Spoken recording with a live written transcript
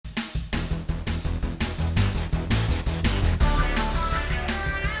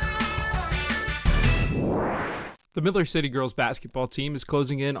The Miller City girls basketball team is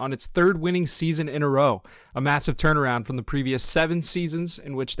closing in on its third winning season in a row, a massive turnaround from the previous 7 seasons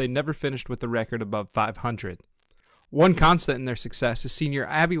in which they never finished with a record above 500. One constant in their success is senior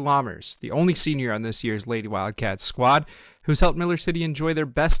Abby Lammers, the only senior on this year's Lady Wildcats squad, who's helped Miller City enjoy their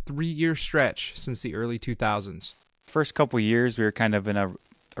best 3-year stretch since the early 2000s. First couple years, we were kind of in a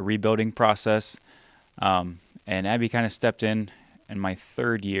rebuilding process, and Abby kind of stepped in my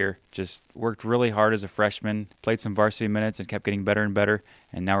third year, just worked really hard as a freshman, played some varsity minutes and kept getting better and better,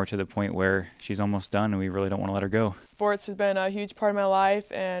 and now we're to the point where she's almost done and we really don't want to let her go. Sports has been a huge part of my life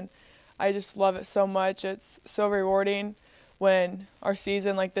and I just love it so much. It's so rewarding when our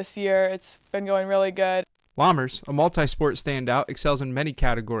season, like this year, it's been going really good. Lammers, a multi-sport standout, excels in many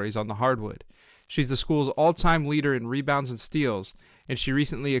categories on the hardwood. She's the school's all-time leader in rebounds and steals, and she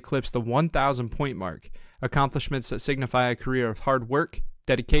recently eclipsed the 1,000-point mark, accomplishments that signify a career of hard work,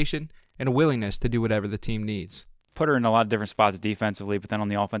 dedication, and a willingness to do whatever the team needs. Put her in a lot of different spots defensively, but then on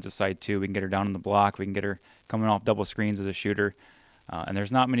the offensive side too, we can get her down on the block, we can get her coming off double screens as a shooter. And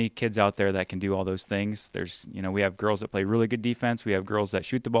there's not many kids out there that can do all those things. We have girls that play really good defense, we have girls that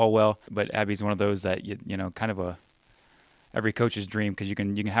shoot the ball well, but Abby's one of those that kind of every coach's dream, because you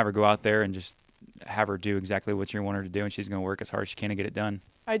can have her go out there and just have her do exactly what you want her to do, and she's going to work as hard as she can to get it done.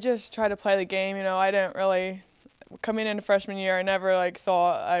 I just try to play the game. I didn't really, coming into freshman year, I never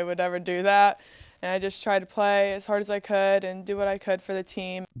thought I would ever do that. And I just tried to play as hard as I could and do what I could for the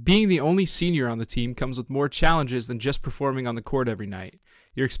team. Being the only senior on the team comes with more challenges than just performing on the court every night.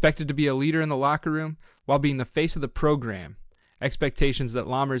 You're expected to be a leader in the locker room while being the face of the program, expectations that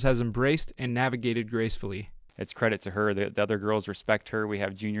Lammers has embraced and navigated gracefully. It's credit to her. The other girls respect her. We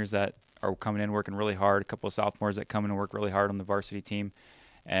have juniors that are coming in working really hard, a couple of sophomores that come in and work really hard on the varsity team,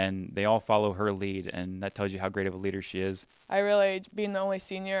 and they all follow her lead, and that tells you how great of a leader she is. I really, being the only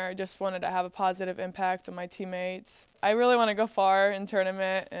senior, I just wanted to have a positive impact on my teammates. I really want to go far in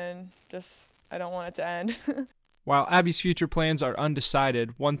tournament, and I don't want it to end. While Abby's future plans are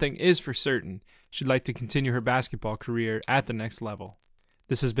undecided, one thing is for certain: she'd like to continue her basketball career at the next level.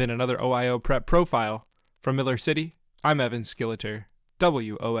 This has been another OIO Prep Profile. From Miller City, I'm Evan Skilleter,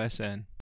 WOSN.